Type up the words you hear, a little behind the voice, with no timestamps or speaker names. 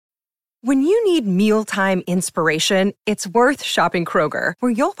When you need mealtime inspiration, it's worth shopping Kroger,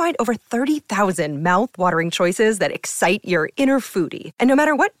 where you'll find over 30,000 mouth-watering choices that excite your inner foodie. And no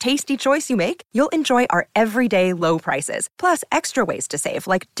matter what tasty choice you make, you'll enjoy our everyday low prices, plus extra ways to save,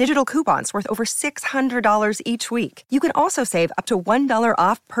 like digital coupons worth over $600 each week. You can also save up to $1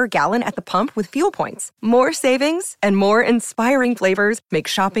 off per gallon at the pump with fuel points. More savings and more inspiring flavors make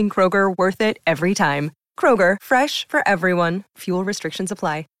shopping Kroger worth it every time. Kroger, fresh for everyone. Fuel restrictions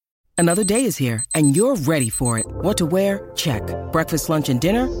apply. Another day is here, and you're ready for it. What to wear? Check. Breakfast, lunch, and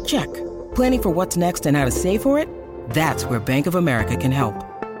dinner? Check. Planning for what's next and how to save for it? That's where Bank of America can help.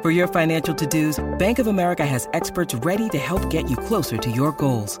 For your financial to-dos, Bank of America has experts ready to help get you closer to your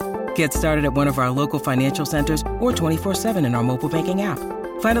goals. Get started at one of our local financial centers or 24/7 in our mobile banking app.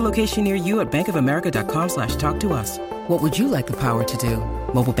 Find a location near you at bankofamerica.com/talktous. What would you like the power to do?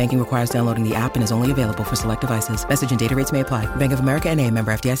 Mobile banking requires downloading the app and is only available for select devices. Message and data rates may apply. Bank of America N.A.,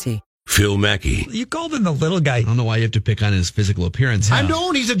 member FDIC. Phil Mackey. You called him the little guy. I don't know why you have to pick on his physical appearance. I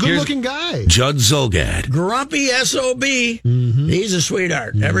don't. He's a good-looking guy. Judd Zulgad. Grumpy SOB. He's a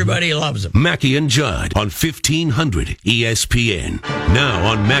sweetheart. Everybody loves him. Mackey and Judd on 1500 ESPN. Now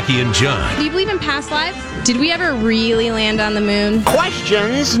on Mackey and Judd. Do you believe in past lives? Did we ever really land on the moon?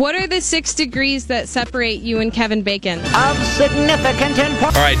 Questions What are the 6 degrees that separate you and Kevin Bacon? of significant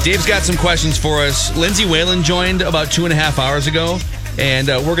importance. All right, Dave's got some questions for us. Lindsay Whalen joined about 2.5 hours ago, and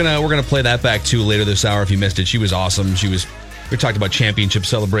we're gonna play that back too later this hour. If you missed it, she was awesome. We talked about championship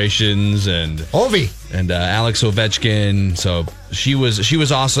celebrations and Ovi and Alex Ovechkin. So she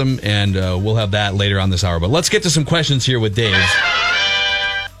was awesome, and we'll have that later on this hour. But let's get to some questions here with Dave.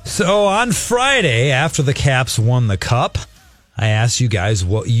 So on Friday, after the Caps won the Cup, I asked you guys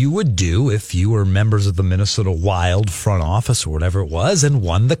what you would do if you were members of the Minnesota Wild front office or whatever it was and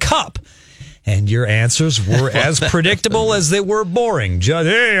won the Cup. And your answers were as predictable as they were boring. Judd,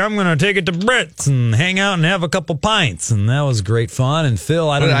 hey, I'm going to take it to Brits and hang out and have a couple pints. And that was great fun. And Phil,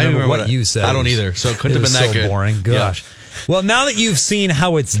 I don't remember what you said. I don't either. So it couldn't have been that good. Boring. Gosh. Yeah. Well, now that you've seen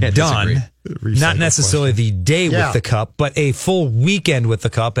how it's done, not necessarily the day with the Cup, but a full weekend with the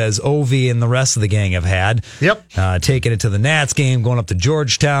Cup, as Ovi and the rest of the gang have had. Yep. Taking it to the Nats game, going up to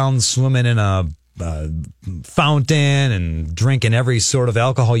Georgetown, swimming in a fountain and drinking every sort of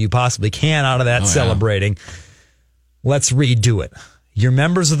alcohol you possibly can out of that, celebrating. Let's redo it. You're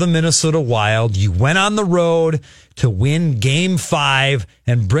members of the Minnesota Wild. You went on the road to win Game 5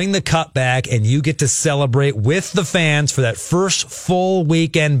 and bring the Cup back, and you get to celebrate with the fans for that first full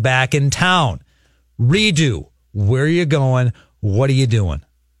weekend back in town. Redo. Where are you going? What are you doing?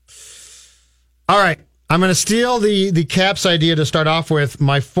 All right. I'm going to steal the Caps idea to start off with.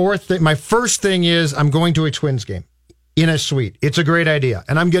 My first thing is I'm going to a Twins game in a suite. It's a great idea.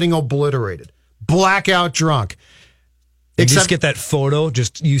 And I'm getting obliterated. Blackout drunk. Just get that photo,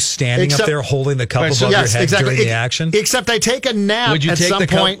 just you standing up there holding the cup above your head during the action. Except I take a nap at some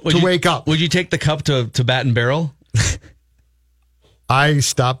point to wake up. Would you take the cup to Bat and Barrel? I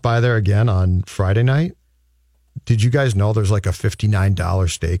stopped by there again on Friday night. Did you guys know there's like a $59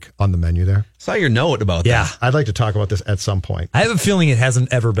 steak on the menu there? Saw your note about that. Yeah. I'd like to talk about this at some point. I have a feeling it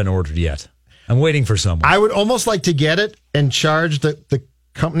hasn't ever been ordered yet. I'm waiting for someone. I would almost like to get it and charge the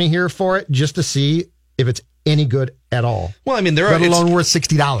company here for it just to see if it's any good at all. Well, I mean, let alone worth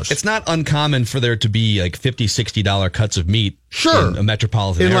 $60. It's not uncommon for there to be like $50, $60 cuts of meat in a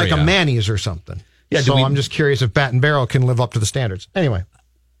metropolitan area. In like a Manny's or something. Yeah, so I'm just curious if Bat and Barrel can live up to the standards. Anyway.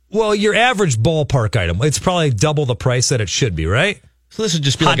 Well, your average ballpark item, it's probably double the price that it should be, right? So this would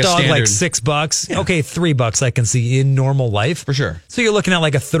just be hot like a dog, standard. like $6. Yeah. Okay, $3 I can see in normal life. For sure. So you're looking at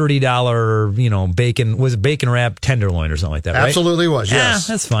like a $30, bacon, was it bacon wrap tenderloin or something like that, right? Absolutely was, yes.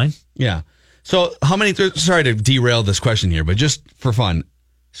 Yeah, that's fine. Yeah. So how many, sorry to derail this question here, but just for fun.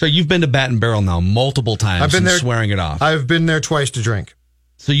 So you've been to Bat and Barrel now multiple times. I've been there, swearing it off. I've been there twice to drink.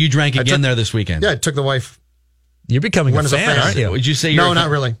 So you drank again there this weekend? Yeah, I took the wife. You're becoming a fan, aren't you? Would you say No, not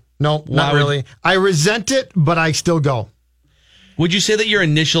really. No, not really. I resent it, but I still go. Would you say that your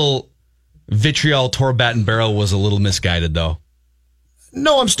initial vitriol toward Bat and Barrel was a little misguided, though?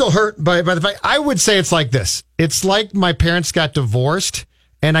 No, I'm still hurt by the fact. I would say it's like this. It's like my parents got divorced,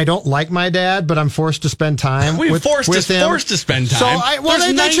 and I don't like my dad, but I'm forced to spend time with him. Forced to spend time.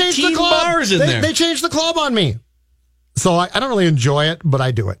 So they changed the club. Bars in there. They changed the club on me. So I don't really enjoy it, but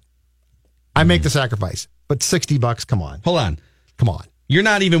I do it. I make the sacrifice. But $60, come on. Hold on. Come on. You're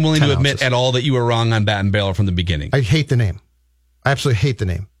not even willing to admit at all that you were wrong on Bat and Barrel from the beginning. I hate the name. I absolutely hate the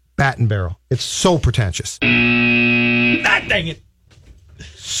name. Bat and Barrel. It's so pretentious. God dang it.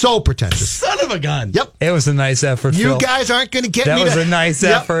 So pretentious. Son of a gun. Yep. It was a nice effort, You Phil. guys aren't going to get that me. That was a nice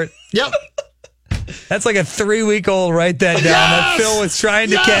effort. Yep. That's like a 3-week-old. Write that down. That Phil was trying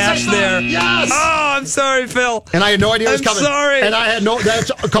to cash there. Yes. Oh, I'm sorry, Phil. And I had no idea it was I'm coming. sorry. And I had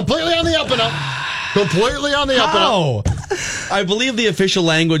that's completely on the up and up. Completely on the up and up. Oh, I believe the official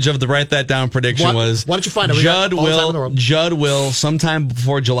language of the write that down prediction was. Why don't you find it? Judd will sometime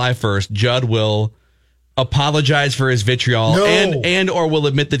before July 1st. Judd will apologize for his vitriol and or will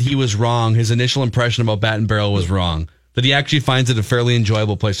admit that he was wrong. His initial impression about Bat and Barrel was wrong. That he actually finds it a fairly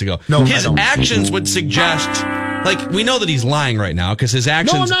enjoyable place to go. No, his actions would suggest. Like, we know that he's lying right now because his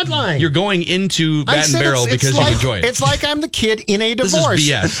actions. No, I'm not lying. You're going into Bat and Barrel because you enjoy it. It's like I'm the kid in a divorce. This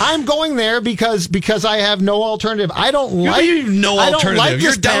is BS. I'm going there because I have no alternative. I don't like. You have no alternative. I don't like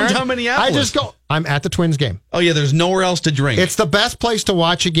You're this parent. downtown Minneapolis. I just go. I'm at the Twins game. Oh yeah, there's nowhere else to drink. It's the best place to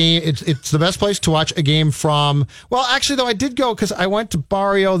watch a game. It's the best place to watch a game from. Well, actually, though, I did go because I went to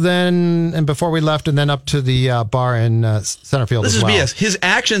Barrio then, and before we left, and then up to the bar in Centerfield. This as well. is BS. His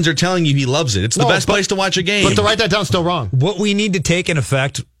actions are telling you he loves it. It's the best place to watch a game. But to write that down, still wrong. What we need to take in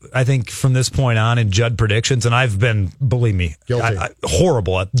effect, I think, from this point on in Judd predictions, and I've been, believe me,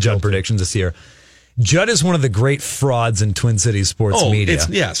 horrible at Judd predictions this year. Judd is one of the great frauds in Twin Cities sports media.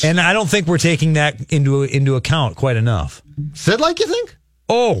 Yes. And I don't think we're taking that into account quite enough. Sid, like you think?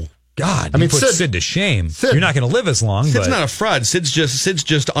 Oh, God. I mean, put Sid to shame. Sid. You're not going to live as long. Sid's not a fraud. Sid's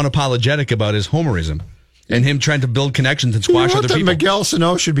just unapologetic about his homerism and him trying to build connections and squash other people. Miguel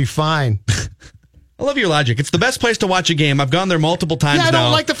Sano should be fine. I love your logic. It's the best place to watch a game. I've gone there multiple times now. I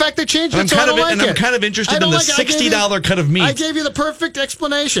don't like the fact they changed it, I'm kind of interested in the $60 cut of meat. I gave you the perfect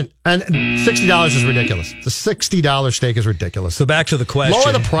explanation. And $60 is ridiculous. The $60 steak is ridiculous. So back to the question.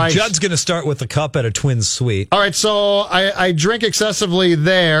 Lower the price. Judd's going to start with the cup at a Twins suite. All right, so I drink excessively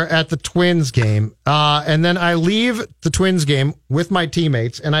there at the Twins game. And then I leave the Twins game with my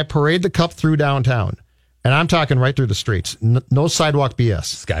teammates, and I parade the cup through downtown. And I'm talking right through the streets. No sidewalk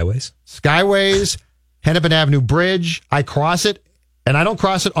BS. Skyways. Hennepin Avenue Bridge. I cross it, and I don't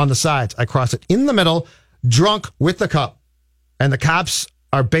cross it on the sides. I cross it in the middle, drunk with the cup. And the cops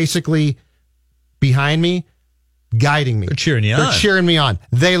are basically behind me, guiding me. They're cheering you on. They're cheering me on.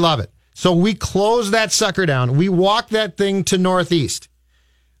 They love it. So we close that sucker down. We walk that thing to Northeast.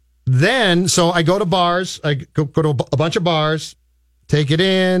 Then, so I go to bars. I go to a bunch of bars, take it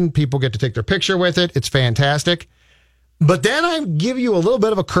in. People get to take their picture with it. It's fantastic. But then I give you a little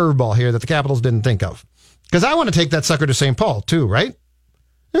bit of a curveball here that the Capitals didn't think of. Because I want to take that sucker to St. Paul, too, right?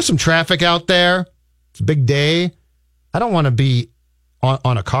 There's some traffic out there. It's a big day. I don't want to be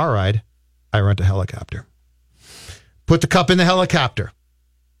on a car ride. I rent a helicopter. Put the cup in the helicopter.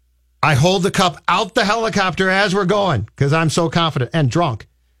 I hold the cup out the helicopter as we're going because I'm so confident and drunk.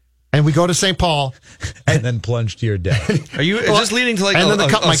 And we go to St. Paul. And then plunge to your death. Is this leading to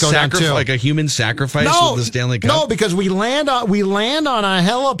like a human sacrifice with the Stanley Cup? No, because we land on a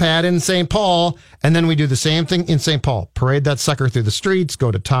helipad in St. Paul, and then we do the same thing in St. Paul. Parade that sucker through the streets,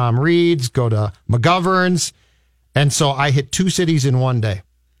 go to Tom Reed's, go to McGovern's. And so I hit 2 cities in one day.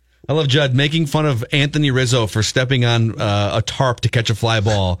 I love Judd making fun of Anthony Rizzo for stepping on a tarp to catch a fly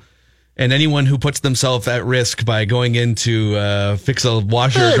ball. And anyone who puts themselves at risk by going in to fix a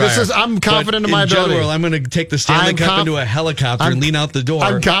washer or dryer. I'm confident in my ability. General, I'm going to take the Stanley Cup into a helicopter and lean out the door.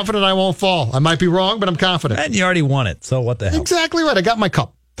 I'm confident I won't fall. I might be wrong, but I'm confident. And you already won it, so what the hell? Exactly right. I got my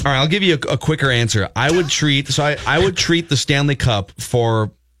cup. All right, I'll give you a quicker answer. I would treat the Stanley Cup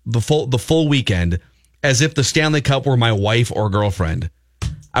for the full weekend as if the Stanley Cup were my wife or girlfriend.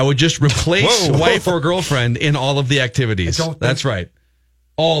 I would just replace wife or girlfriend in all of the activities. That's right.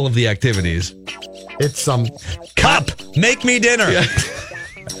 All of the activities. It's some cup. Make me dinner. Yeah.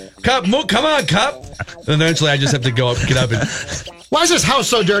 Cup, come on, Cup. And eventually I just have to get up and. Why is this house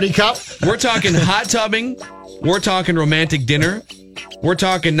so dirty, Cup? We're talking hot tubbing. We're talking romantic dinner. We're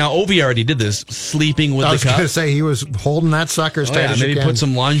talking now. Ovi already did this. Sleeping with the cup. I was going to say he was holding that sucker as tight as maybe put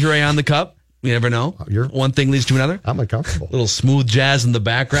some lingerie on the cup. You never know. One thing leads to another. I'm uncomfortable. Little smooth jazz in the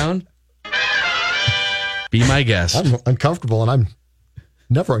background. Be my guest. I'm uncomfortable, and I'm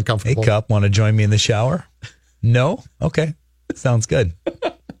never uncomfortable. Hey, Cup, want to join me in the shower? No? Okay. Sounds good.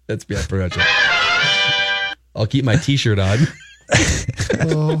 That's BS Production. I'll keep my T-shirt on.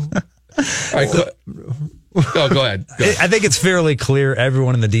 All right, go ahead. I think it's fairly clear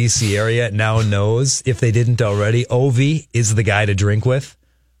everyone in the D.C. area now knows, if they didn't already, Ovi is the guy to drink with.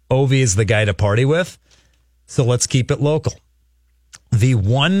 Ovi is the guy to party with. So let's keep it local. The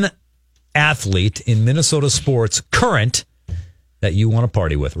one athlete in Minnesota sports current that you want to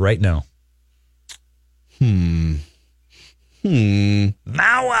party with right now.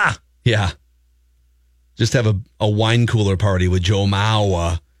 Mauer. Yeah. Just have a wine cooler party with Joe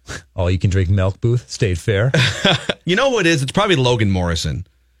Mauer. All you can drink milk booth, State Fair. You know who it is? It's probably Logan Morrison.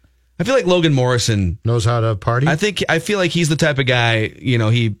 I feel like Logan Morrison knows how to party. I feel like he's the type of guy,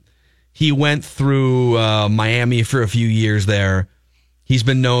 he went through Miami for a few years there. He's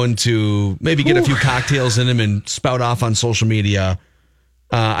been known to maybe get a few cocktails in him and spout off on social media.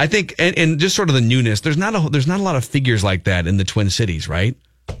 I think, and just sort of the newness. There's not a lot of figures like that in the Twin Cities, right?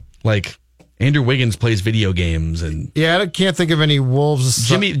 Like Andrew Wiggins plays video games, and I can't think of any Wolves.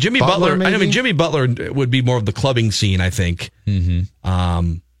 Jimmy Butler. Maybe? I mean, Jimmy Butler would be more of the clubbing scene, I think.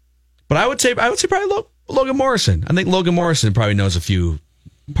 Mm-hmm. But I would say probably Logan Morrison. I think Logan Morrison probably knows a few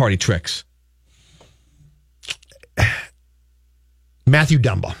party tricks. Matthew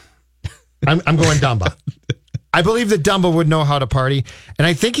Dumba. I'm going Dumba. I believe that Dumba would know how to party. And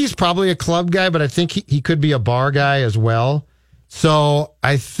I think he's probably a club guy, but I think he could be a bar guy as well. So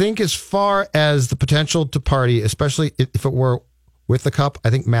I think as far as the potential to party, especially if it were with the cup, I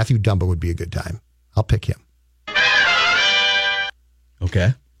think Matthew Dumba would be a good time. I'll pick him.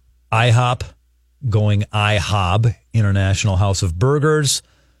 Okay. IHOP, going IHOB, International House of Burgers.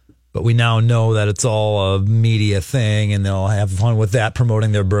 But we now know that it's all a media thing, and they'll have fun with that,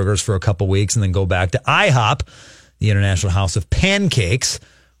 promoting their burgers for a couple weeks, and then go back to IHOP, the International House of Pancakes,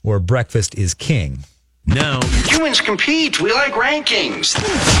 where breakfast is king. Now, Humans compete. We like rankings.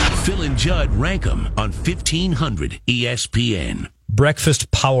 Phil and Judd rank 'em on 1500 ESPN.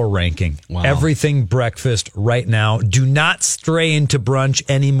 Breakfast power ranking. Wow. Everything breakfast right now. Do not stray into brunch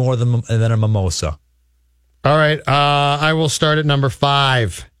any more than a mimosa. All right. I will start at number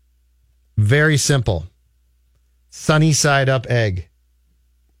 5. Very simple. Sunny side up egg.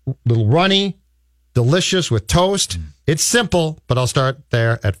 Little runny, delicious with toast. It's simple, but I'll start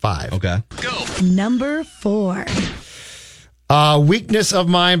there at 5. Okay. Number 4. Weakness of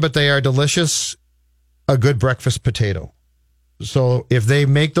mine, but they are delicious. A good breakfast potato. So if they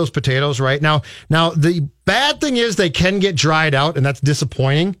make those potatoes right now the bad thing is they can get dried out, and that's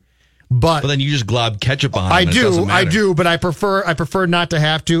disappointing. But then you just glob ketchup on them. I do, but I prefer not to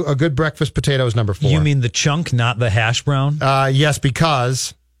have to. A good breakfast potato is number 4. You mean the chunk, not the hash brown? Yes,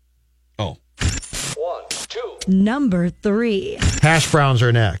 because. Oh. 1, 2. Number 3. Hash browns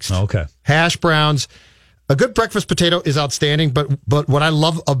are next. Okay. Hash browns. A good breakfast potato is outstanding, but what I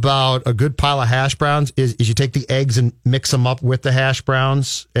love about a good pile of hash browns is you take the eggs and mix them up with the hash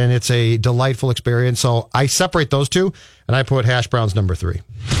browns, and it's a delightful experience. So I separate those two, and I put hash browns number 3.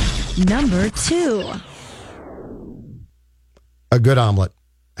 Number 2. A good omelet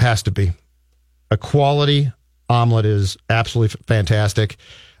has to be. A quality omelet is absolutely fantastic.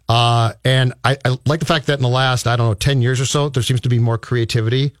 And I like the fact that in the last, 10 years or so, there seems to be more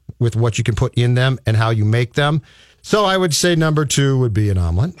creativity with what you can put in them and how you make them. So I would say number 2 would be an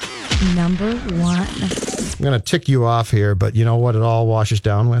omelet. Number 1. I'm going to tick you off here, but you know what it all washes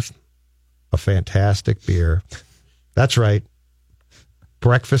down with? A fantastic beer. That's right.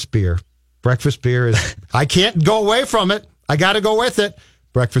 Breakfast beer. Breakfast beer is, I can't go away from it. I got to go with it.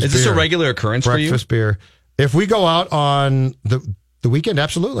 Breakfast beer. Is this a regular occurrence for you? Breakfast beer. If we go out on the weekend,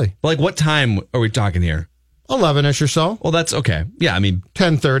 absolutely. Like, what time are we talking here? 11-ish or so. Well, that's okay. Yeah, I mean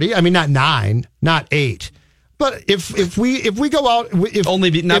 10:30. I mean, not 9, not 8. But if we go out, only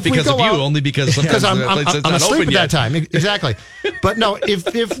because of you, only because sometimes I'm not asleep open at that time. Exactly. But no,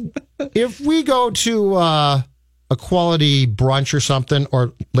 if we go to a quality brunch or something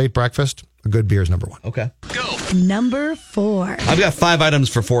or late breakfast, a good beer is number 1. Okay. Number 4. I've got 5 items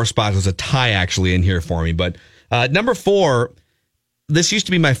for 4 spots. There's a tie actually in here for me, but number 4. This used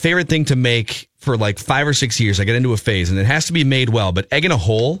to be my favorite thing to make for like 5 or 6 years. I got into a phase, and it has to be made well. But egg in a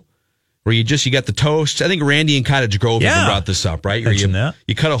hole, where you got the toast. I think Randy and Cottage Grove even brought this up, right?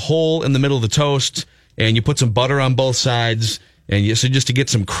 You cut a hole in the middle of the toast, and you put some butter on both sides, and so just to get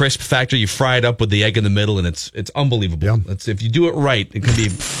some crisp factor, you fry it up with the egg in the middle, and it's unbelievable. Yum. If you do it right, it can be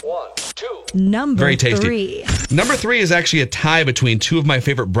 1, 2. Number very tasty. 3. Number 3 is actually a tie between 2 of my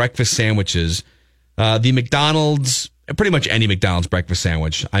favorite breakfast sandwiches. The McDonald's. Pretty much any McDonald's breakfast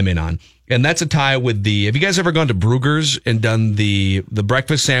sandwich I'm in on. And that's a tie with have you guys ever gone to Bruegger's and done the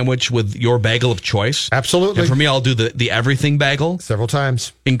breakfast sandwich with your bagel of choice? Absolutely. And for me, I'll do the everything bagel. Several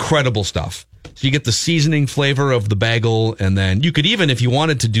times. Incredible stuff. So you get the seasoning flavor of the bagel, and then you could even, if you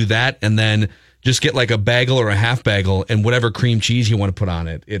wanted to do that, and then just get like a bagel or a half bagel and whatever cream cheese you want to put on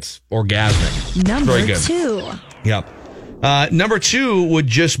it. It's orgasmic. Number Very good. 2. Yep. Number 2 would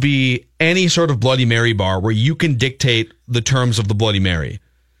just be any sort of Bloody Mary bar where you can dictate the terms of the Bloody Mary.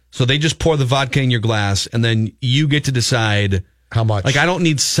 So they just pour the vodka in your glass, and then you get to decide how much. Like, I don't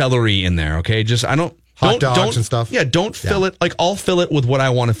need celery in there, okay? Just hot dogs and stuff. Yeah, don't fill it. Like, I'll fill it with what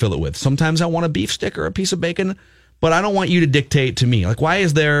I want to fill it with. Sometimes I want a beef stick or a piece of bacon, but I don't want you to dictate to me. Like, why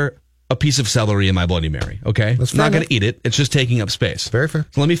is there a piece of celery in my Bloody Mary, okay? That's I'm not fair going enough. to eat it. It's just taking up space. Very fair.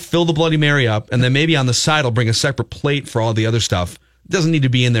 So let me fill the Bloody Mary up, and then maybe on the side I'll bring a separate plate for all the other stuff. It doesn't need to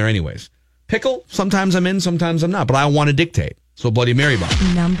be in there anyways. Pickle, sometimes I'm in, sometimes I'm not, but I want to dictate. So Bloody Mary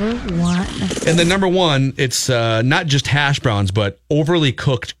bomb. Number 1. And then number 1, it's not just hash browns, but overly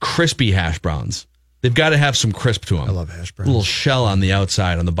cooked, crispy hash browns. They've got to have some crisp to them. I love hash browns. A little shell on the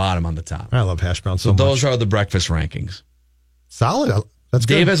outside, on the bottom, on the top. I love hash browns so So much. those are the breakfast rankings. Solid. That's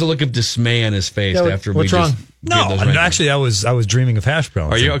Dave good. has a look of dismay on his face Yeah, after what's we wrong? just No, gave those rankings. actually, I was dreaming of hash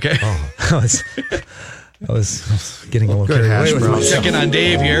browns. Are you okay? I was getting a little Good carried hash away with browns. myself. Checking on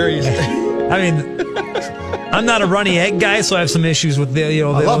Dave here. I mean, I'm not a runny egg guy, so I have some issues with the.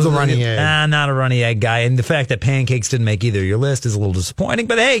 I love the runny egg. Not a runny egg guy, and the fact that pancakes didn't make either of your list is a little disappointing.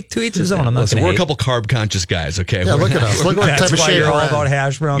 But hey, to each his own. I'm not Listen, going we're to a couple carb conscious guys, okay? Yeah, look at us. Look what That's type of why shape you're we're all in. about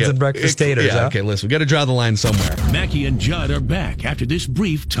hash browns and breakfast taters. Yeah, huh? okay, listen, we got to draw the line somewhere. Mackie and Judd are back after this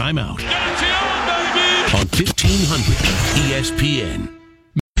brief timeout. On 1500 ESPN.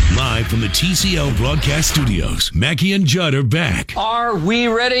 Live from the TCL broadcast studios, Mackie and Judd are back. Are we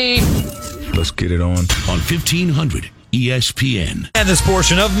ready? Let's get it on. On 1500 ESPN. And this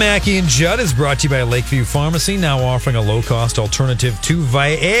portion of Mackie and Judd is brought to you by Lakeview Pharmacy, now offering a low-cost alternative to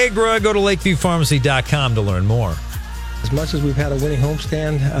Viagra. Go to lakeview.pharmacy.com to learn more. As much as we've had a winning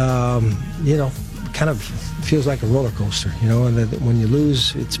homestand, kind of feels like a roller coaster, and when you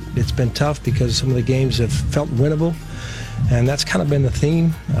lose, it's been tough because some of the games have felt winnable, and that's kind of been the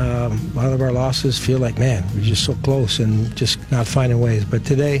theme. A lot of our losses feel like, man, we're just so close and just not finding ways. But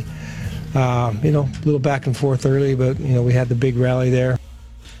today, a little back and forth early, but, we had the big rally there.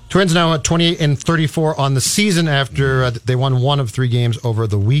 Twins now at 28-34 on the season after they won 1 of 3 games over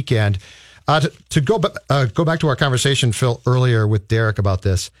the weekend. To go back to our conversation, Phil, earlier with Derek about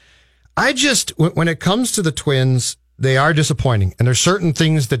this, when it comes to the Twins, they are disappointing, and there's certain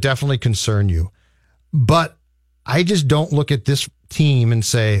things that definitely concern you. But I just don't look at this team and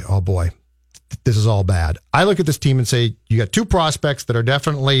say, oh boy, this is all bad. I look at this team and say, you got 2 prospects that are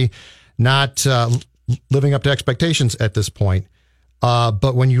definitely not living up to expectations at this point.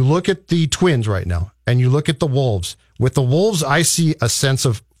 But when you look at the Twins right now, and you look at the Wolves, with the Wolves, I see a sense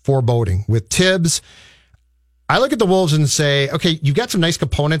of foreboding. With Tibbs, I look at the Wolves and say, okay, you've got some nice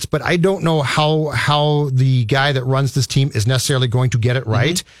components, but I don't know how the guy that runs this team is necessarily going to get it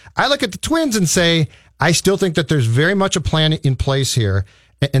right. Mm-hmm. I look at the Twins and say, I still think that there's very much a plan in place here,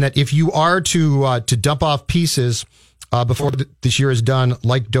 and that if you are to dump off pieces before this year is done,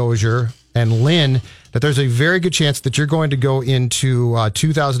 like Dozier and Lynn, that there's a very good chance that you're going to go into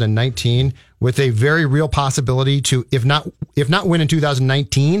 2019 with a very real possibility to, if not win in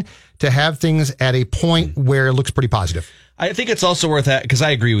 2019, to have things at a point where it looks pretty positive. I think it's also worth that, because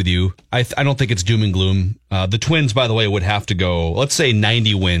I agree with you. I don't think it's doom and gloom. The Twins, by the way, would have to go, let's say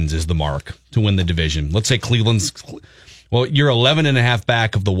 90 wins is the mark to win the division. Let's say well, you're 11.5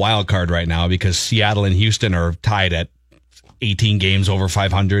 back of the wild card right now, because Seattle and Houston are tied at 18 games over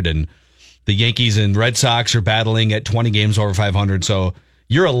 500, and the Yankees and Red Sox are battling at 20 games over 500. So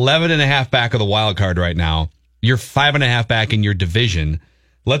you're 11.5 back of the wild card right now. You're 5.5 back in your division.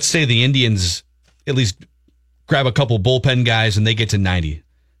 Let's say the Indians at least grab a couple bullpen guys and they get to 90.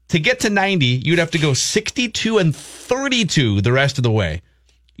 To get to 90, you'd have to go 62-32 the rest of the way.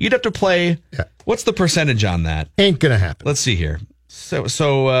 You'd have to play. Yeah. What's the percentage on that? Ain't gonna happen. Let's see here.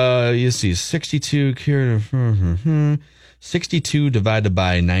 So you see 62 divided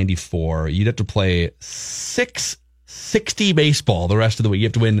by 94. You'd have to play 660 baseball the rest of the way. You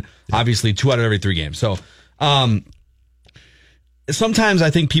have to win, obviously, 2 out of every 3 games. So sometimes I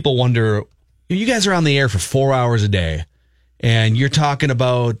think people wonder, you guys are on the air for 4 hours a day, and you're talking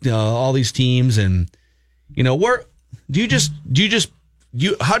about all these teams, and where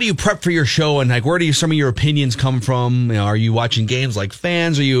how do you prep for your show, and like where do some of your opinions come from? Are you watching games like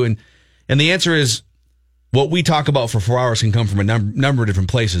fans? Are you and the answer is, what we talk about for 4 hours can come from a number of different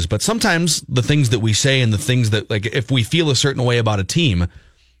places. But sometimes the things that we say and the things that, like, if we feel a certain way about a team,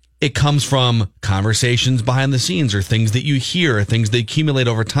 it comes from conversations behind the scenes or things that you hear or things that accumulate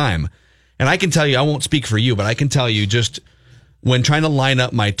over time. And I can tell you, I won't speak for you, but I can tell you, just when trying to line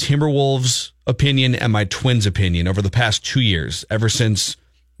up my Timberwolves opinion and my Twins opinion over the past 2 years, ever since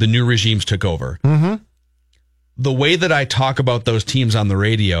the new regimes took over, the way that I talk about those teams on the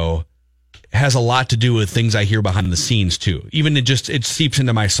radio has a lot to do with things I hear behind the scenes too. Even it seeps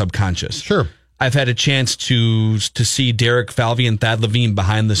into my subconscious. Sure. I've had a chance to see Derek Falvey and Thad Levine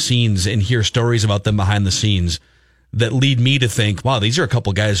behind the scenes and hear stories about them behind the scenes that lead me to think, wow, these are a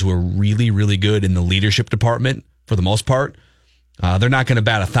couple guys who are really, really good in the leadership department for the most part. They're not going to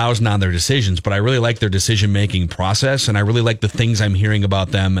bat 1,000 on their decisions, but I really like their decision-making process, and I really like the things I'm hearing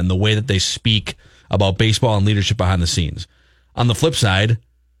about them and the way that they speak about baseball and leadership behind the scenes. On the flip side,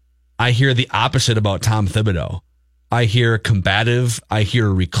 I hear the opposite about Tom Thibodeau. I hear combative. I hear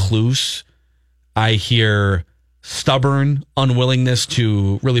recluse. I hear stubborn, unwillingness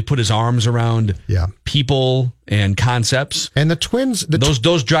to really put his arms around people and concepts. And the Twins,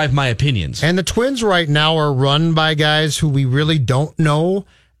 those drive my opinions. And the Twins right now are run by guys who we really don't know.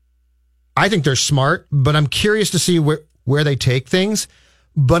 I think they're smart, but I'm curious to see where they take things.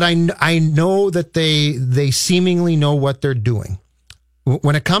 But I know that they seemingly know what they're doing.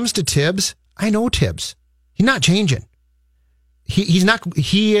 When it comes to Tibbs, I know Tibbs. He's not changing. He's not.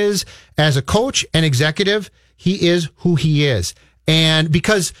 He is, as a coach and executive, he is who he is. And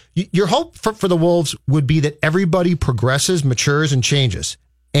because your hope for the Wolves would be that everybody progresses, matures, and changes.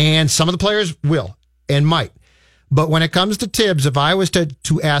 And some of the players will and might. But when it comes to Tibbs, if I was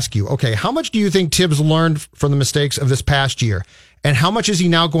to ask you, okay, how much do you think Tibbs learned from the mistakes of this past year? And how much is he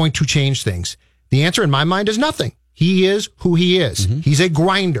now going to change things? The answer in my mind is nothing. He is who he is. Mm-hmm. He's a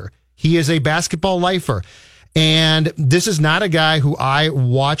grinder. He is a basketball lifer. And this is not a guy who I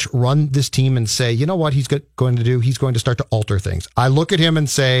watch run this team and say, you know what he's going to do? He's going to start to alter things. I look at him and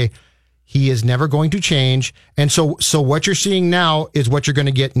say, he is never going to change. And so what you're seeing now is what you're going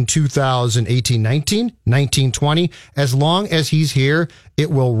to get in 2018-19, 19-20. As long as he's here, it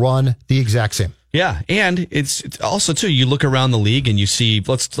will run the exact same. Yeah, and it's also, too, you look around the league and you see,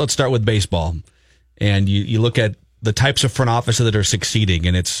 let's start with baseball. And you look at the types of front offices that are succeeding,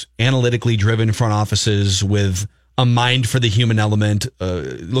 and it's analytically driven front offices with a mind for the human element,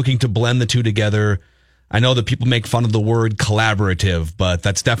 looking to blend the two together. I know that people make fun of the word collaborative, but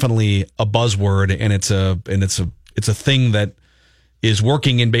that's definitely a buzzword, and it's a thing that is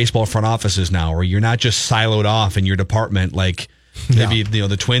working in baseball front offices now, where you're not just siloed off in your department like maybe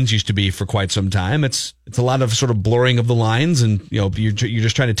the Twins used to be for quite some time. It's a lot of sort of blurring of the lines, and you're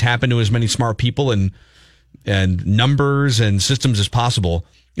just trying to tap into as many smart people and numbers and systems as possible.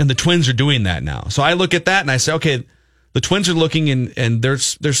 And the Twins are doing that now. So I look at that and I say, okay, the Twins are looking and they're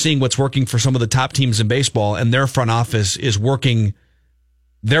seeing what's working for some of the top teams in baseball, and their front office is working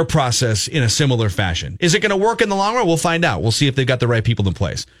their process in a similar fashion. Is it going to work in the long run? We'll find out. We'll see if they've got the right people in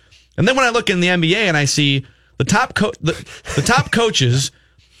place. And then when I look in the NBA and I see the top coaches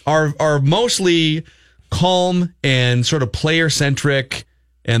are mostly calm and sort of player centric,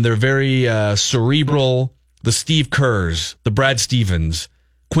 and they're very cerebral. The Steve Kerrs, the Brad Stevens,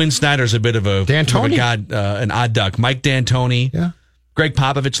 Quinn Snyder's a bit of a god, an odd duck. Mike D'Antoni, Greg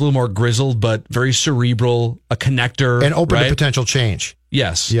Popovich, a little more grizzled, but very cerebral, a connector, and open to potential change.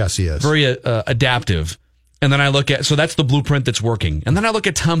 Yes, he is very adaptive. And then I look at, so that's the blueprint that's working. And then I look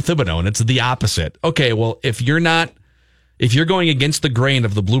at Tom Thibodeau, and it's the opposite. Okay, well, if you're going against the grain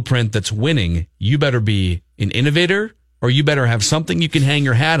of the blueprint that's winning, you better be an innovator, or you better have something you can hang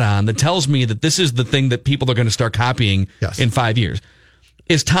your hat on that tells me that this is the thing that people are going to start copying in 5 years.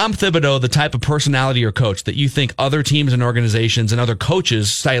 Is Tom Thibodeau the type of personality or coach that you think other teams and organizations and other coaches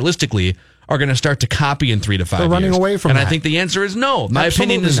stylistically are going to start to copy in 3 to 5 years? They're running away from that. And I think the answer is no. My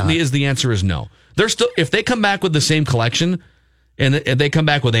opinion is the answer is no. They're still, if they come back with the same collection and they come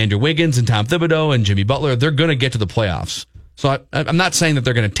back with Andrew Wiggins and Tom Thibodeau and Jimmy Butler, they're going to get to the playoffs. So I'm not saying that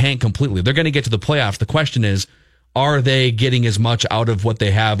they're going to tank completely. They're going to get to the playoffs. The question is, are they getting as much out of what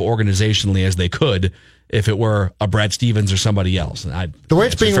they have organizationally as they could if it were a Brad Stevens or somebody else? The way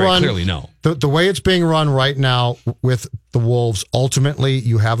it's being run, clearly no. The way it's being run right now with the Wolves, ultimately,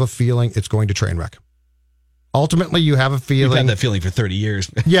 you have a feeling it's going to train wreck. Ultimately, you have a feeling. You've had that feeling for 30 years.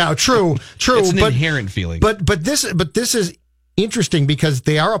 Yeah, true. It's an inherent feeling. But this is interesting because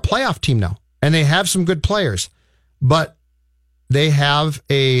they are a playoff team now, and they have some good players, but they have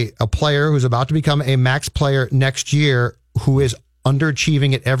a player who's about to become a max player next year who is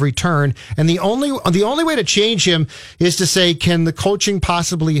underachieving at every turn. And the only way to change him is to say, can the coaching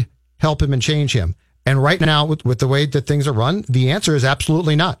possibly help him and change him? And right now, with the way that things are run, the answer is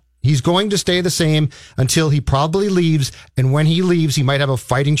absolutely not. He's going to stay the same until he probably leaves. And when he leaves, he might have a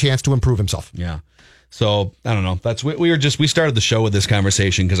fighting chance to improve himself. Yeah. So I don't know. We started the show with this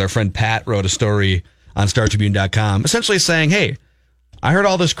conversation because our friend Pat wrote a story on StarTribune.com, essentially saying, hey, I heard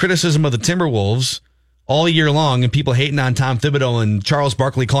all this criticism of the Timberwolves all year long and people hating on Tom Thibodeau and Charles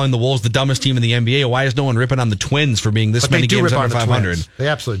Barkley calling the Wolves the dumbest team in the NBA. Why is no one ripping on the Twins for being this many games under 500? They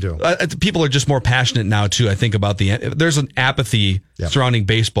absolutely do. People are just more passionate now, too, I think, about there's an apathy surrounding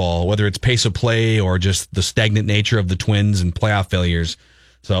baseball, whether it's pace of play or just the stagnant nature of the Twins and playoff failures.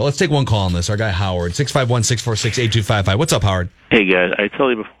 So let's take one call on this. Our guy Howard, 651-646-8255. What's up, Howard? Hey, guys. I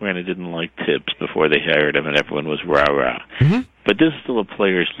told you beforehand I didn't like Tibbs before they hired him, and everyone was rah-rah. Mm-hmm. But this is still a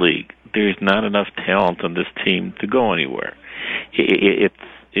players' league. There's not enough talent on this team to go anywhere. It's,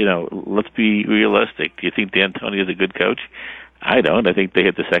 let's be realistic. Do you think D'Antoni is a good coach? I don't. I think they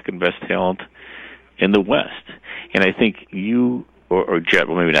had the second best talent in the West. And I think you or Jed,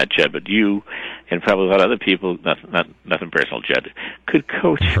 well, maybe not Jed, but you and probably a lot of other people, nothing personal, Jed, could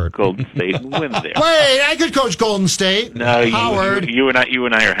coach Golden State and win there. Wait, I could coach Golden State. No, Howard. You and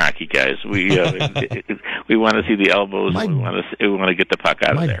I are hockey guys. We want to see the elbows. We want to get the puck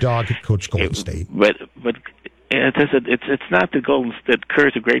out of there. My dog could coach Golden State. But it's not the Golden State.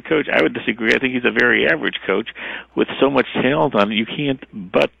 Kerr's a great coach. I would disagree. I think he's a very average coach with so much talent on it. You can't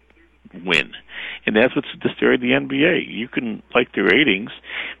but win. And that's what's destroyed the NBA. You can like the ratings.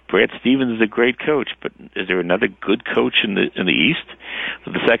 Brad Stevens is a great coach, but is there another good coach in the East?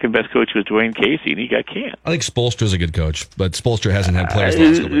 The second best coach was Dwayne Casey, and he got canned. I think Spoelstra's a good coach, but Spoelstra hasn't had players the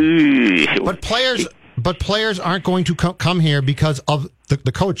last couple of years. But players aren't going to come here because of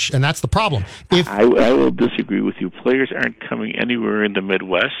the coach, and that's the problem. I will disagree with you. Players aren't coming anywhere in the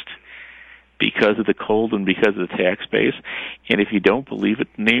Midwest because of the cold and because of the tax base. And if you don't believe it,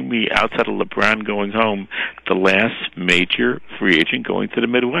 name me, outside of LeBron going home, the last major free agent going to the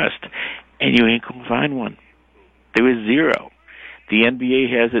Midwest. And you ain't going to find one. There was zero. The NBA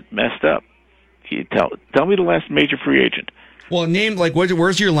has it messed up. Tell me the last major free agent. Well,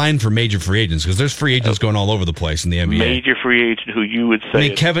 where's your line for major free agents? Because there's free agents going all over the place in the NBA. Major free agent who you would say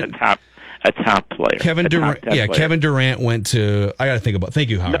is a top player. Kevin Durant. Yeah, player. Kevin Durant went to. I got to think about. Thank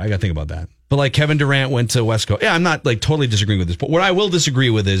you, Howard. I got to think about that. But Kevin Durant went to West Coast. Yeah, I'm not totally disagreeing with this. But what I will disagree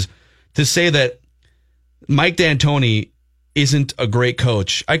with is to say that Mike D'Antoni isn't a great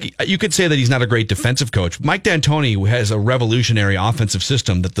coach. You could say that he's not a great defensive coach. Mike D'Antoni has a revolutionary offensive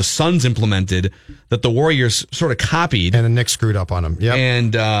system that the Suns implemented, that the Warriors sort of copied, and the Knicks screwed up on him.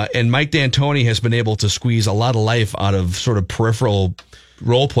 Yep. And Mike D'Antoni has been able to squeeze a lot of life out of sort of peripheral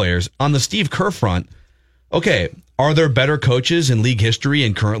role players. On the Steve Kerr front, okay, are there better coaches in league history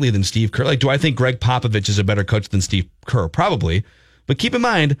and currently than Steve Kerr? Do I think Greg Popovich is a better coach than Steve Kerr? Probably. But keep in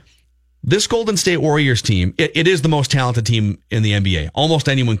mind, this Golden State Warriors team, it is the most talented team in the NBA. Almost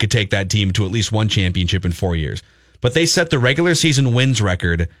anyone could take that team to at least one championship in 4 years. But they set the regular season wins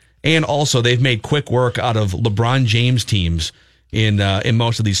record, and also they've made quick work out of LeBron James teams in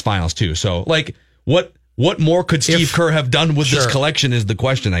most of these finals too. So, what more could Steve Kerr have done with this collection is the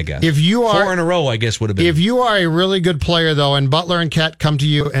question, I guess. If you are 4 in a row, I guess would have been. If you are a really good player, though, and Butler and Cat come to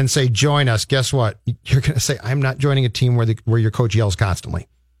you and say, join us, guess what? You're going to say, I'm not joining a team where your coach yells constantly.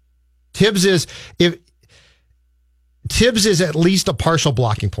 Tibbs is at least a partial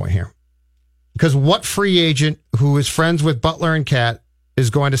blocking point here. Because what free agent who is friends with Butler and Cat is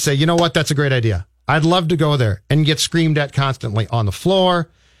going to say, you know what, that's a great idea. I'd love to go there, and get screamed at constantly on the floor.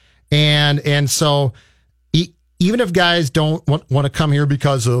 And so even if guys don't want to come here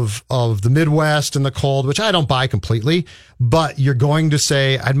because of the Midwest and the cold, which I don't buy completely, but you're going to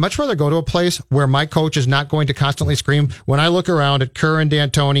say, I'd much rather go to a place where my coach is not going to constantly scream. When I look around at Kerr and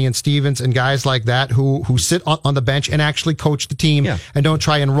D'Antoni and Stevens and guys like that who sit on the bench and actually coach the team and don't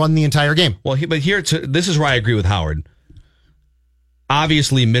try and run the entire game. Well, this is where I agree with Howard.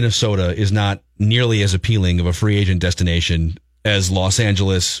 Obviously, Minnesota is not nearly as appealing of a free agent destination as Los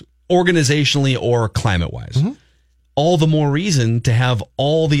Angeles, organizationally or climate-wise. Mm-hmm. All the more reason to have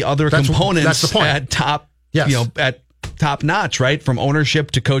all the other components at top, at top notch, right? From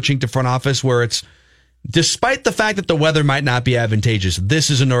ownership to coaching to front office, where it's, despite the fact that the weather might not be advantageous, this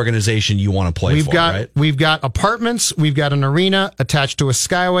is an organization you want to play for, right? We've got apartments, we've got an arena attached to a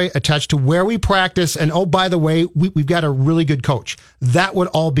skyway, attached to where we practice, and oh, by the way, we've got a really good coach. That would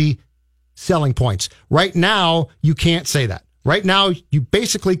all be selling points. Right now, you can't say that. Right now, you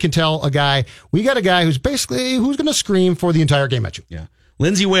basically can tell a guy, we got a guy who's going to scream for the entire game at you. Yeah.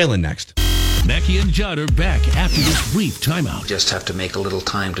 Lindsay Whalen next. Mackey and Judd are back after this brief timeout. Just have to make a little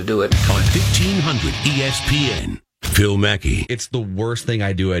time to do it. On 1500 ESPN. Phil Mackey. It's the worst thing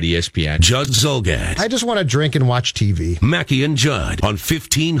I do at ESPN. Judd Zulgad. I just want to drink and watch TV. Mackey and Judd on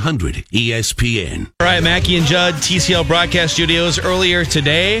 1500 ESPN. All right, Mackey and Judd, TCL Broadcast Studios. Earlier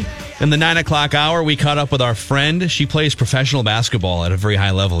today, in the 9 o'clock hour, we caught up with our friend. She plays professional basketball at a very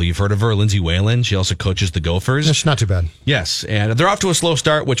high level. You've heard of her, Lindsay Whalen. She also coaches the Gophers. It's not too bad. Yes, and they're off to a slow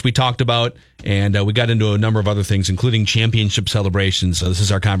start, which we talked about, and we got into a number of other things, including championship celebrations. So this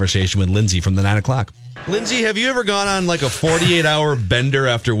is our conversation with Lindsay from the 9 o'clock. Lindsay, have you ever gone on like a 48-hour bender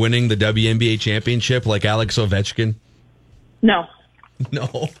after winning the WNBA championship like Alex Ovechkin? No.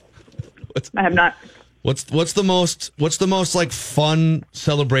 No? I have not. What's the most like fun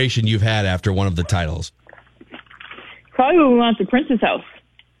celebration you've had after one of the titles? Probably when we went to Prince's house.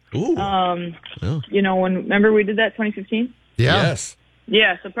 Ooh. Remember we did that 2015? Yeah. Yes.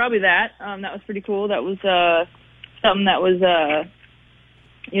 Yeah, so probably that. That was pretty cool. That was something that was,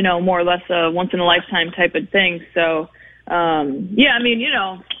 more or less a once-in-a-lifetime type of thing. So, yeah, I mean,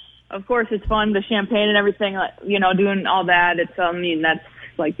 of course it's fun, the champagne and everything, doing all that. It's, that's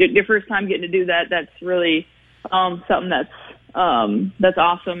like your first time getting to do that. That's really something that's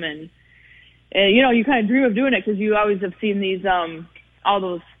awesome. And you kind of dream of doing it because you always have seen these, all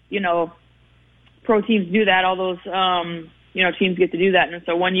those, pro teams do that, all those, teams get to do that. And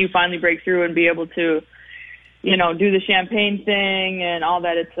so when you finally break through and be able to, do the champagne thing and all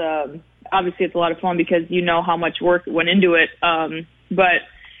that, it's, obviously it's a lot of fun because you know how much work went into it. But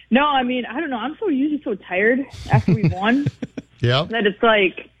no, I mean, I don't know. I'm usually so tired after we won that it's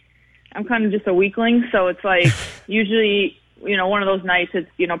like, I'm kind of just a weakling. So it's like usually, one of those nights, it's,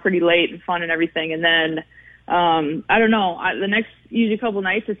 pretty late and fun and everything. And then, I don't know, the next usually couple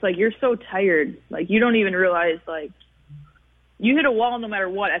nights, it's like, you're so tired. Like you don't even realize like you hit a wall no matter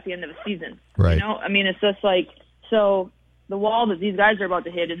what at the end of a season. Right. I mean, it's just like, so the wall that these guys are about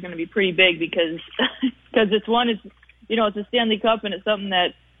to hit is going to be pretty big because it's one, it's, it's a Stanley Cup and it's something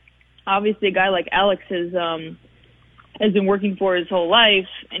that obviously a guy like Alex has been working for his whole life,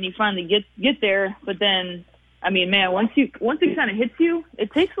 and you finally get there. But then, I mean, man, once it kind of hits you,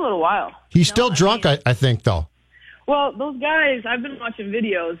 it takes a little while. He's still drunk, I think, though. Well, those guys, I've been watching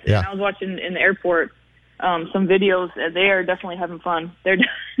videos, Yeah. and I was watching in the airport some videos, and they are definitely having fun. They're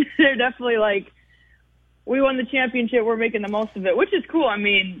definitely like, we won the championship, we're making the most of it, which is cool. I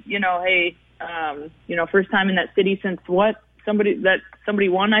mean, hey, first time in that city since what? Somebody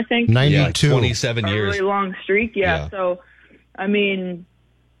won, I think. 92. 27 years. A really long streak, yeah. So, I mean,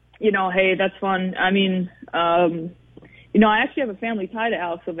 hey, that's fun. I mean, I actually have a family tie to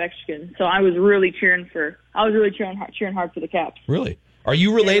Alex Ovechkin, so I was really cheering hard for the Caps. Really? Are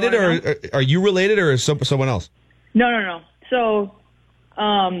you related, or is someone else? No. So,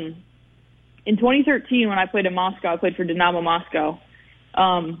 in 2013, when I played in Moscow, I played for Dynamo Moscow.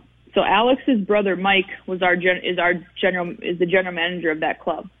 So Alex's brother Mike is the general manager of that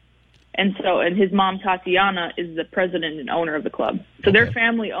club, and his mom Tatiana is the president and owner of the club. So their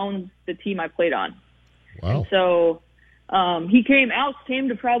family owns the team I played on. Wow. And so Alex came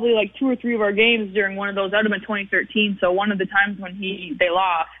to probably like 2 or 3 of our games during one of those. That would have been 2013. So one of the times when they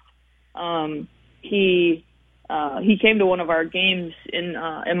lost, he came to one of our games in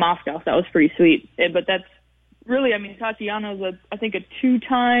Moscow. So that was pretty sweet. But that's really, I mean, Tatiana was I think a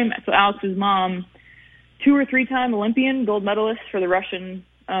 2-time, so Alex's mom, 2 or 3-time Olympian gold medalist for the Russian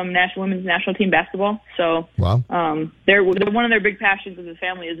women's national team basketball. So wow. They're one of their big passions of the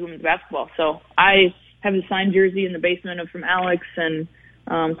family is women's basketball. So I have the signed jersey in the basement from Alex, and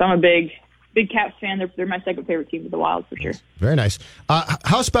so I'm a big Caps fan. They're my second favorite team of the Wild for sure. Very nice.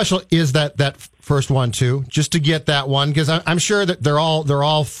 How special is that first one too? Just to get that one, because I'm sure that they're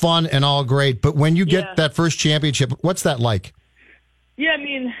all fun and all great. But when you get that first championship, what's that like? Yeah, I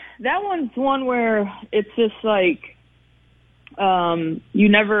mean that one's one where it's just like you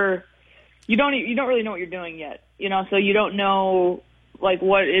don't really know what you're doing yet. So you don't know like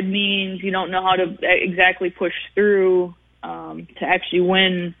what it means. You don't know how to exactly push through to actually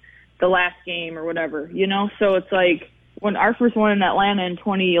win the last game or whatever, So it's like when our first one in Atlanta in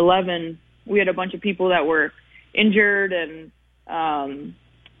 2011, we had a bunch of people that were injured and,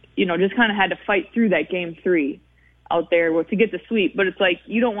 just kind of had to fight through that game 3 out there to get the sweep. But it's like,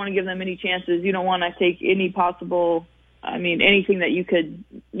 you don't want to give them any chances. You don't want to take any possible, anything that you could,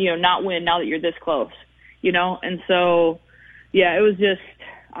 not win now that you're this close, And so, yeah, it was just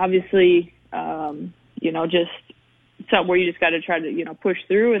obviously, just something where you just got to try to, push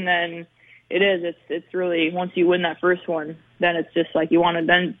through. And then it's really, once you win that first one, then it's just like you want to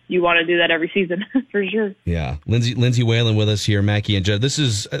do that every season for sure. Yeah. Lindsay Whalen with us here, Mackie and Judd. This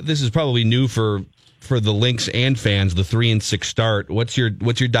is probably new for the Lynx and fans, the 3-6 start. What's your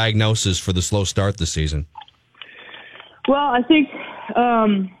diagnosis for the slow start this season? Well, I think, I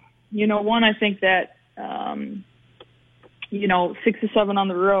think that, 6 to 7 on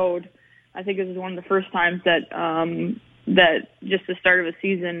the road, I think this is one of the first times that that just the start of a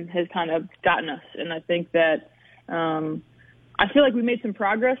season has kind of gotten us. And I think that I feel like we made some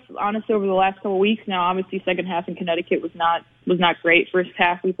progress, honestly, over the last couple of weeks. Now, obviously, second half in Connecticut was not great. First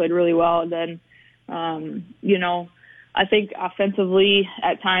half, we played really well. And then, I think offensively,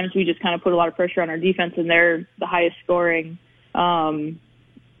 at times, we just kind of put a lot of pressure on our defense, and they're the highest scoring, team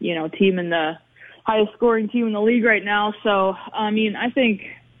in the highest scoring team in the league right now. So, I think,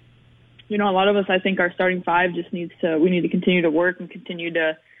 a lot of us, I think our starting 5 just we need to continue to work and continue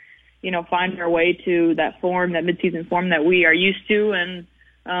to, find our way to that form, that midseason form that we are used to. And,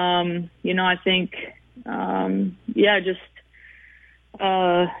 I think, just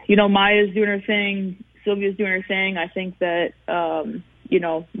Maya's doing her thing. Sylvia's doing her thing. I think that,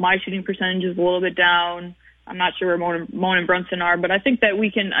 my shooting percentage is a little bit down. I'm not sure where Moan and Brunson are, but I think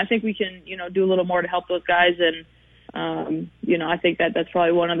we can, do a little more to help those guys. And, I think that that's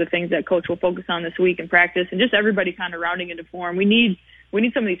probably one of the things that coach will focus on this week in practice, and just everybody kind of rounding into form. We need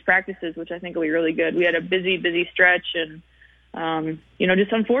some of these practices, which I think will be really good. We had a busy stretch, and,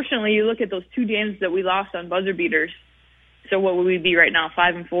 just unfortunately, you look at those 2 games that we lost on buzzer beaters. So what would we be right now?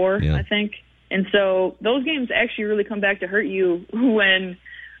 5-4, yeah. I think. And so those games actually really come back to hurt you when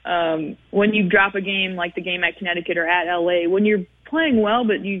you drop a game like the game at Connecticut or at LA, when you're playing well,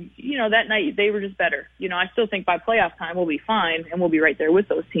 but that night they were just better. I still think by playoff time we'll be fine and we'll be right there with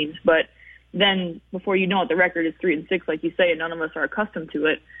those teams. But then before you know it, the record is 3-6, like you say, and none of us are accustomed to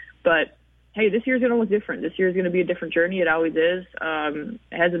it. But hey, this year's going to look different. This year's going to be a different journey. It always is. It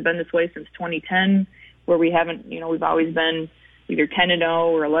hasn't been this way since 2010, where we haven't, we've always been either 10-0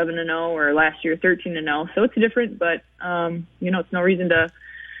 or 11-0 or last year 13-0. So it's different, but, it's no reason to,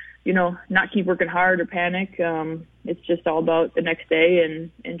 not keep working hard or panic. It's just all about the next day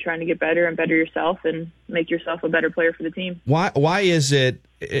and trying to get better and better yourself and make yourself a better player for the team. Why is it,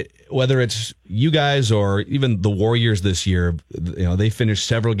 whether it's you guys or even the Warriors this year, they finished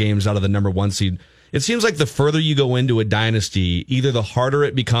several games out of the number 1 seed. It seems like the further you go into a dynasty, either the harder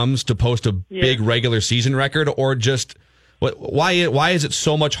it becomes to post a big regular season record, or just why is it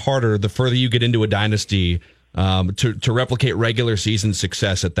so much harder the further you get into a dynasty to replicate regular season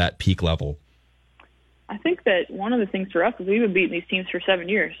success at that peak level? I think that one of the things for us is we've been beating these teams for 7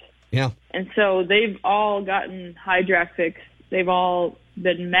 years. Yeah. And so they've all gotten high draft picks. They've all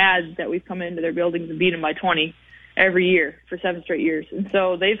been mad that we've come into their buildings and beat them by 20 every year for 7 straight years. And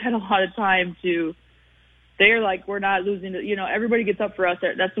so they've had a lot of time they're like, we're not losing to, everybody gets up for us.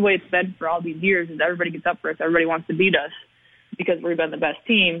 That's the way it's been for all these years, is everybody gets up for us. Everybody wants to beat us because we've been the best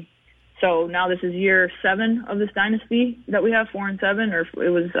team. So now this is year 7 of this dynasty that we have, 4 and 7, or it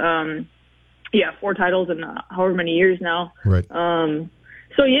was, 4 titles in however many years now. Right. I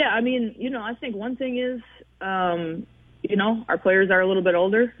think one thing is, our players are a little bit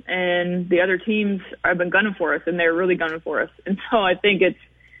older, and the other teams have been gunning for us, and they're really gunning for us. And so I think it's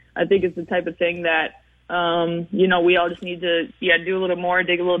the type of thing that, we all just need to, do a little more,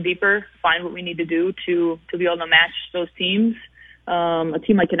 dig a little deeper, find what we need to do to be able to match those teams. A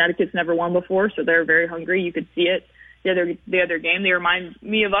team like Connecticut's never won before, so they're very hungry. You could see it. The other game, they remind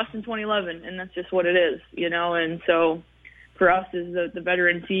me of us in 2011, and that's just what it is, And so for us as the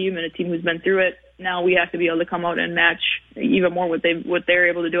veteran team and a team who's been through it, now we have to be able to come out and match even more what they're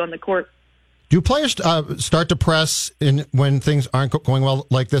able to do on the court. Do players start to press when things aren't going well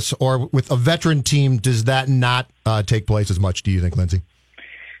like this, or with a veteran team, does that not take place as much? Do you think, Lindsay?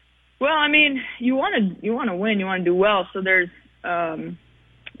 Well, you want to win, you want to do well. So there's, I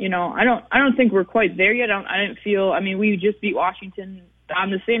don't think we're quite there yet. I didn't feel. We just beat Washington on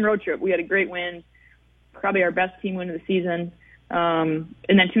the same road trip. We had a great win, probably our best team win of the season. And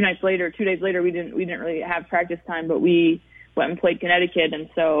then 2 days later, we didn't really have practice time, but we went and played Connecticut, and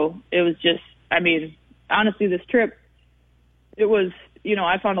so it was just. Honestly, this trip, it was,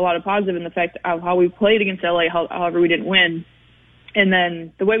 I found a lot of positive in the fact of how we played against LA, however we didn't win. And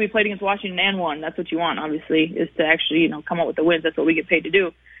then the way we played against Washington and won, that's what you want, obviously, is to actually, come up with the wins. That's what we get paid to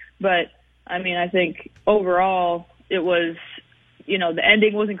do. But, I think overall it was, the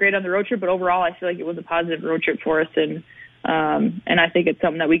ending wasn't great on the road trip, but overall I feel like it was a positive road trip for us. And I think it's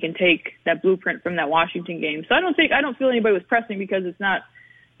something that we can take that blueprint from that Washington game. So I don't feel anybody was pressing, because it's not,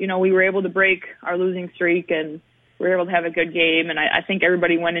 we were able to break our losing streak and we were able to have a good game. And I think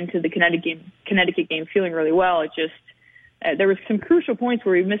everybody went into the Connecticut game feeling really well. It just, there was some crucial points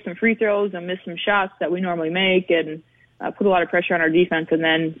where we missed some free throws and missed some shots that we normally make, and put a lot of pressure on our defense. And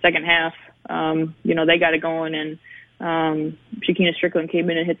then second half, they got it going, and Shakina Strickland came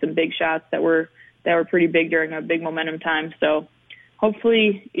in and hit some big shots that were pretty big during a big momentum time. So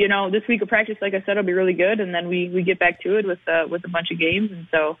hopefully, this week of practice, like I said, will be really good, and then we get back to it with a bunch of games. And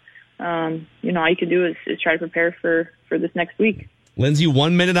so, all you can do is try to prepare for this next week. Lindsay,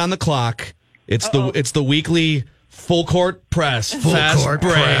 1 minute on the clock. It's the weekly full court press. Fast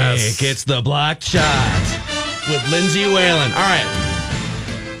break. It's the blocked shot with Lindsay Whalen. All right.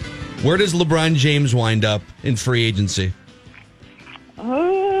 Where does LeBron James wind up in free agency?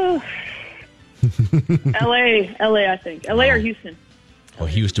 LA, I think. LA or Houston. Oh,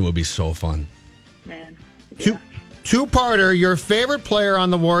 Houston would be so fun. Man. Yeah. Two-parter, your favorite player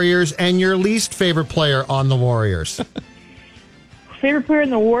on the Warriors and your least favorite player on the Warriors. Favorite player in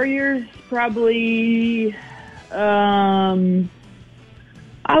the Warriors, probably, I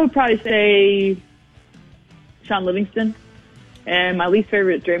would probably say Sean Livingston. And my least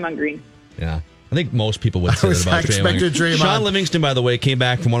favorite is Draymond Green. Yeah. I think most people would say that about Draymond. Sean Livingston, by the way, came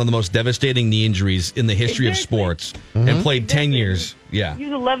back from one of the most devastating knee injuries in the history of sports and played 10 years. Yeah.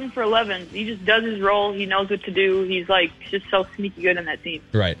 He's 11 for 11. He just does his role. He knows what to do. He's just so sneaky good in that team.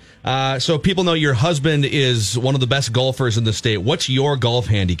 Right. So people know your husband is one of the best golfers in the state. What's your golf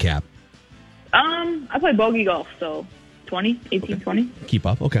handicap? I play bogey golf, so 18, 20. Keep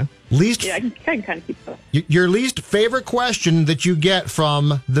up, okay. Yeah, I can kind of keep up. Your least favorite question that you get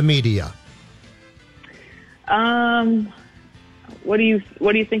from the media? What do you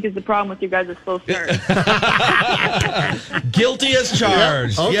think is the problem with you guys' slow start? Guilty as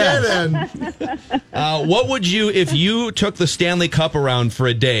charged. Yep. Okay, yes. Then. What would you, if you took the Stanley Cup around for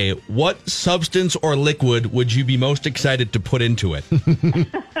a day, what substance or liquid would you be most excited to put into it?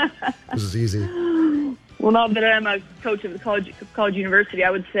 This is easy. Well, now that I'm a coach of the college university,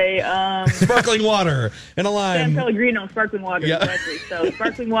 I would say sparkling water and a lime. San Pellegrino sparkling water, exactly. So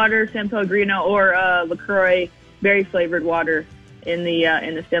sparkling water, San Pellegrino, or LaCroix berry flavored water in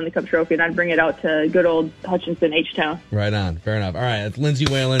the Stanley Cup trophy, and I'd bring it out to good old Hutchinson H-Town. Right on, fair enough. All right, it's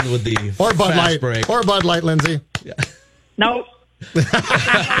Lindsay Whalen with the or Bud Light break. Or Bud Light, Lindsay. Yeah. Nope.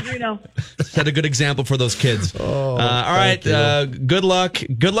 Set a good example for those kids. All right. Good luck.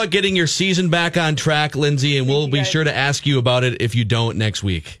 Good luck getting your season back on track, Lindsay, and we'll be sure to ask you about it if you don't next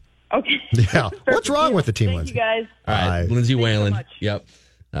week. Okay. Yeah. What's wrong with the team, Lindsay? Thank you, guys. All right. Lindsay Whalen. So yep.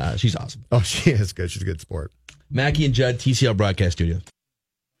 She's awesome. Oh, she is good. She's a good sport. Mackie and Judd, TCL Broadcast Studio.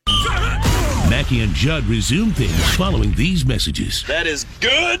 Mackie and Judd resume things following these messages. That is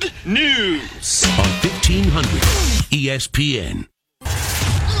good news. On 1500 ESPN.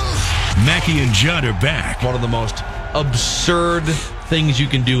 Mackie and Judd are back. One of the most absurd things you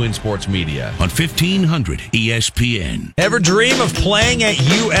can do in sports media. On 1500 ESPN. Ever dream of playing at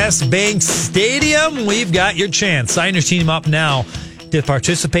US Bank Stadium? We've got your chance. Sign your team up now to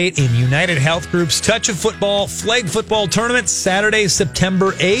participate in United Health Group's Touch of Football Flag Football Tournament Saturday,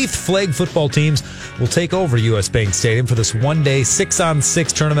 September 8th. Flag football teams will take over US Bank Stadium for this one-day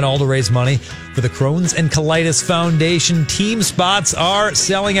 6-on-6 tournament, all to raise money for the Crohn's and Colitis Foundation. Team spots are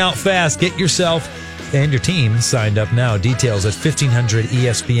selling out fast. Get yourself and your team signed up now. Details at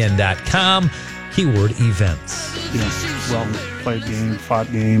 1500ESPN.com. Keyword events. Well played game, fought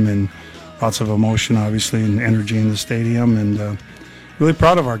game, and lots of emotion, obviously, and energy in the stadium. And really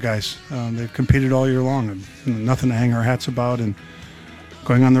proud of our guys. They've competed all year long. And, nothing to hang our hats about. And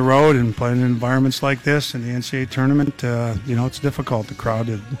going on the road and playing in environments like this in the NCAA tournament, it's difficult. The crowd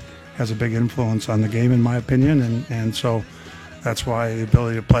has a big influence on the game, in my opinion. And so that's why the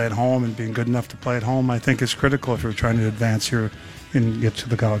ability to play at home and being good enough to play at home, I think, is critical if you're trying to advance here and get to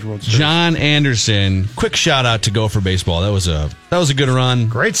the College World Series. John Anderson, quick shout out to Gopher Baseball. That was a good run.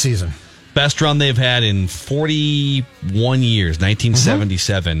 Great season. Best run they've had in 41 years,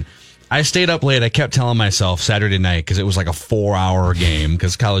 1977. I stayed up late. I kept telling myself Saturday night, because it was like a 4-hour game,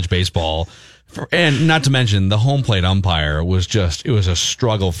 because college baseball, and not to mention the home plate umpire was it was a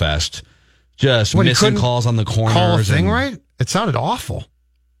struggle fest. Just missing calls on the corners. Call a thing right? It sounded awful.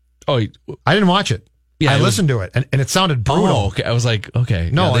 Oh, I didn't watch it. Yeah, I listened to it, and it sounded brutal. Oh, okay. I was like, okay.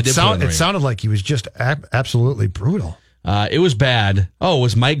 No, it sounded like he was just absolutely brutal. It was bad. Oh,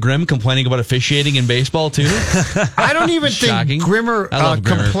 was Mike Grimm complaining about officiating in baseball too? I don't even think Grimmer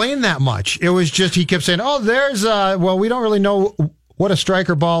complained that much. It was just he kept saying, "Oh, there's we don't really know what a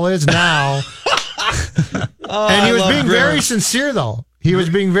striker ball is now." And he was being very sincere, though. He was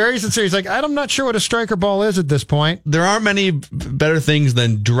being very sincere. He's like, I'm not sure what a striker ball is at this point. There aren't many better things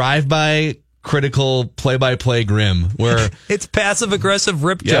than drive-by critical play-by-play Grimm, where it's passive-aggressive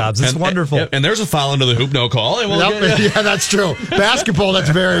rip jobs. It's wonderful. And there's a foul into the hoop, no call. And yeah, that's true. Basketball, that's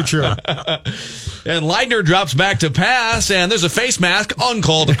very true. And Leitner drops back to pass, and there's a face mask,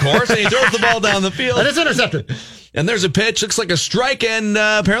 uncalled, of course, and he throws the ball down the field. And it's intercepted. And there's a pitch, looks like a strike, and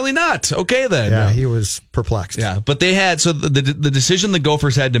apparently not. Okay, then. Yeah, he was perplexed. Yeah, but they had, so the decision the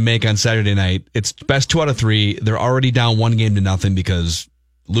Gophers had to make on Saturday night, it's best 2 out of 3. They're already down 1-0 because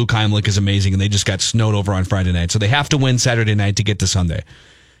Luke Heimlich is amazing, and they just got snowed over on Friday night. So they have to win Saturday night to get to Sunday.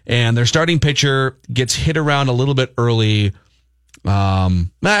 And their starting pitcher gets hit around a little bit early.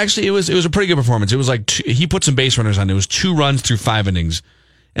 Actually, it was a pretty good performance. It was like he put some base runners on. It was 2 runs through 5 innings.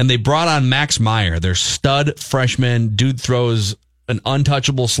 And they brought on Max Meyer, their stud freshman. Dude throws an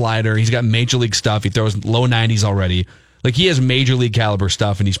untouchable slider. He's got major league stuff. He throws low 90s already. Like, he has major league caliber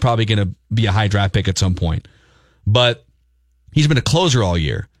stuff, and he's probably going to be a high draft pick at some point. But he's been a closer all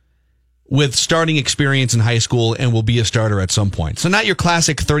year with starting experience in high school and will be a starter at some point. So not your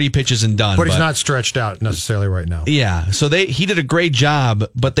classic 30 pitches and done. But he's not stretched out necessarily right now. Yeah. So he did a great job,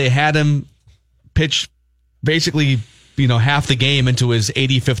 but they had him pitch basically half the game into his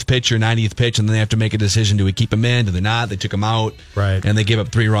 85th pitch or 90th pitch, and then they have to make a decision: do we keep him in? Do they not? They took him out, right? And they gave up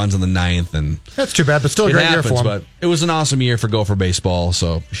 3 runs in the 9th, and that's too bad. But still a great year for him. But it was an awesome year for Gopher baseball.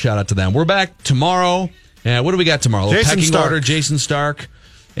 So shout out to them. We're back tomorrow. What do we got tomorrow? Pecking order, Jason Stark,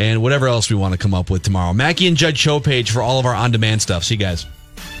 and whatever else we want to come up with tomorrow. Mackie and Judd show page for all of our on-demand stuff. See you guys.